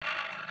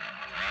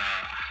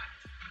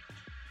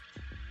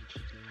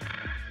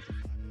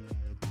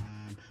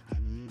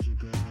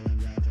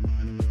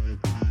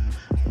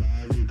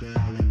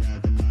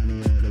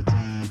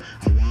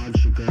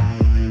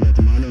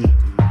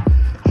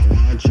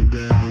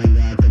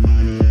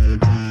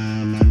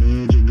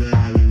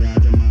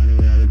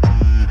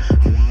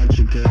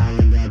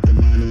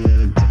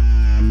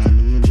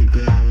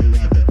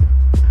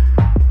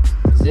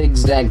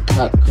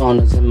cut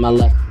corners in my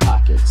left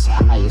pockets.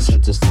 Higher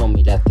sensors told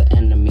me that the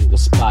enemy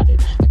was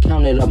spotted. I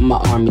counted up my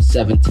army,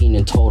 17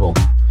 in total.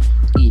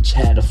 Each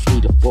had a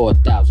fleet of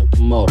 4,000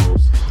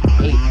 Komodos.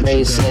 8th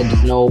grade said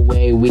there's no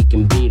way we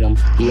can beat him.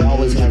 He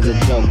always has a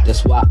joke,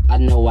 that's why I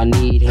know I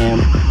need him.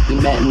 We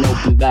met in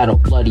open battle,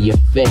 bloody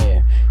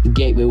affair. The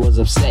gateway was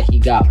upset, he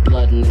got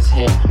blood in his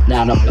hair.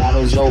 Now the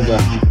battle's over,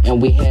 and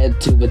we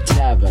head to a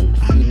tavern.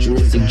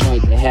 Futuristic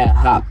joint that had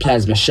hot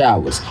plasma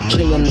showers.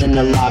 Chillin' in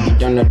the lobby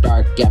during the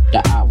dark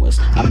after hours.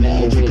 I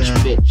met a witch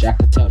bitch, I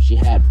could tell she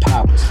had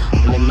powers.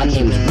 Like, my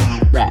name's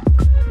Rap.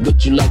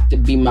 Would you like to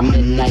be my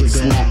midnight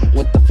snack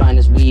with the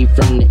finest weed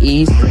from the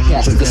east?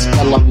 Cast the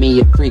spell on me,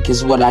 a freak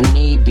is what I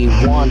need. Be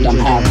warned, I'm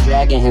half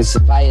dragon, hence the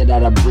fire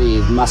that I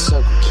breathe. My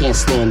circle can't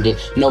stand it,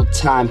 no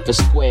time for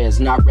squares.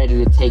 Not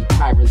ready to take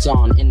tyrants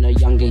on in the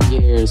younger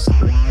years.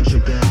 I want your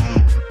girl.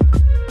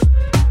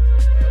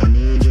 I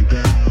need your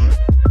girl.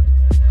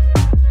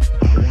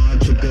 I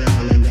want your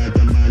girl and got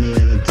the money at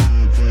the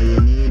time for you.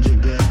 Need your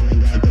girl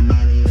and got the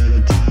money at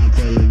the time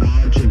for you.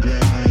 Want your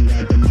girl and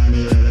got the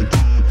money at the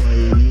time for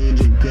you. Need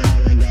your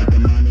girl and got the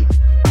money.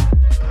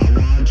 I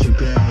want your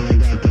girl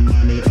and got the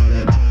money all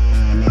the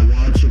time. I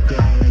want your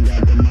girl and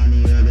got the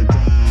money all the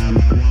time. I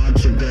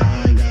want your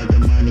girl and got the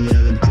money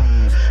all the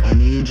time. I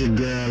need your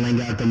girl and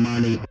got the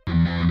money.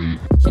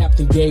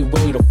 Captain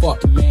Gateway, the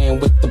fucking man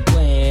with the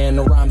plan.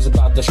 The rhymes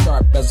about the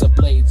sharp as the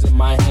blades in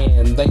my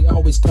hand. They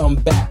always come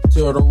back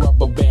to the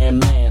rubber band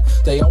man.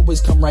 They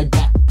always come right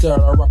back to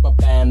the rubber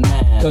band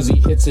man. Cause he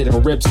hits it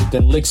and rips it,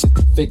 then licks it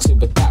to fix it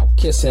without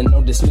kissing.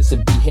 No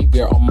dismissive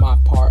behavior on my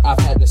part. I've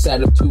had this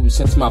attitude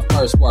since my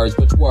first words,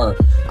 which were,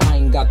 I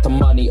ain't got the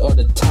money or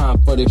the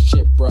time for this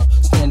shit, bruh.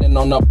 Standing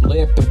on a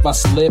blip, if I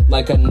slip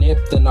like a nip,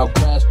 then I'll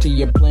crash to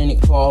your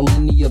planet, call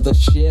any of the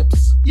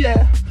ships.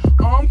 Yeah,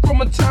 I'm from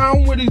a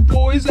town where these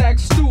boys act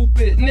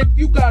stupid. And if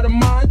you got a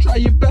mind, try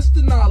your best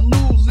to not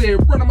lose it.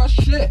 Running my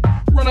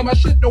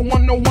shit, don't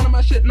want no one of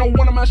my shit, no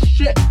one of my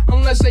shit.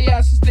 Unless they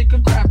ask to stick a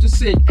crap to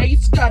sick.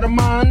 Eight's got a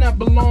mind that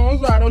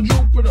belongs right on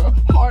Jupiter.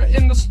 Heart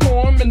in the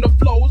storm and the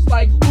flows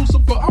like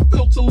Lucifer. I'm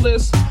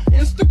filterless.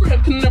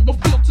 Instagram can never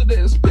filter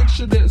this.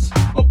 Picture this.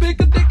 A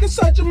bigger dick is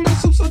such a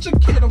mess. I'm such a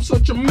kid, I'm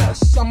such a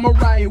mess. I'm a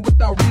riot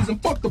without reason.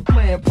 Fuck the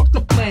plan, fuck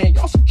the plan.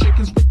 Y'all some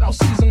chickens without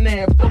season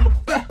and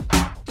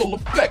full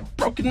effect,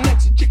 broken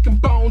necks and chicken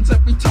bones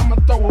every time I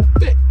throw a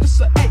fit. It's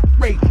an 8th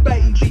grade baby.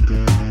 I need your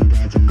girl and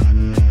got the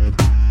money all the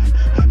time.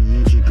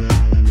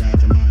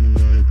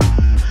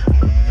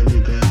 I love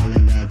your girl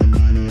and got the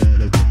money all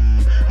the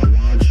time. I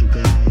want your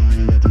girl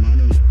and got the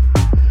money.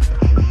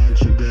 I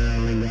want your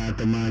girl and got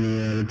the money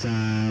all the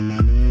time. I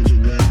need your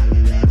girl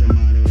and got the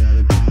money all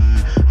the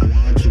time. I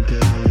want your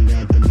girl and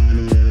got the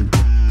money all the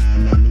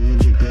time. I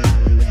need your girl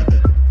and got the.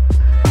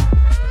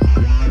 I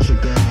want your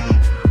girl.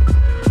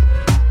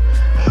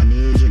 I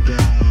need your girl.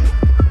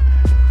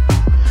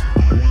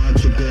 I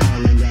want your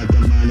girl and got the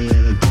money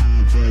all the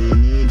time for you.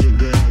 Need your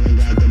girl and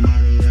got the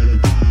money all the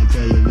time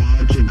for you.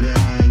 Want your girl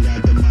and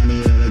got the money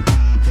all the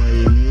time for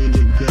you. Need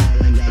your girl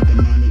and got the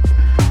money.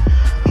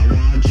 I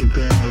want your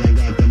girl and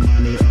got the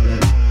money all the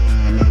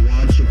time. I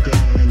want your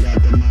girl and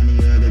got the money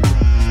all the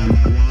time.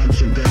 I want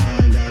your girl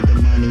and got the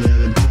money all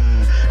the time.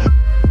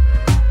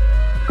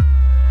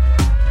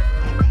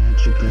 I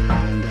want your girl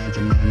and got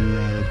the money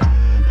all the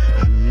time.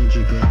 I need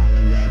your girl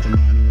and got the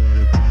money all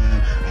the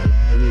time. I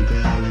love your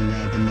girl and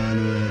got the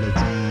money all the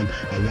time.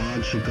 I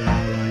want your girl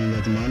and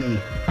got the money.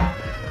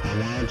 I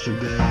want your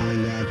girl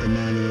and got the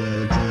money all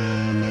the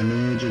time. I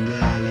need your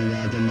girl and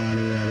got the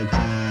money all the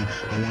time.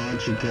 I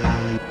want your girl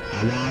and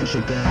I want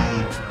your girl.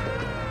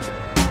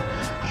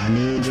 I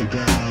need your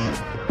girl.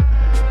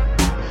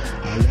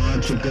 I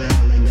want your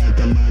girl and got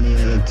the money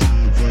all the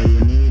time for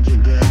you.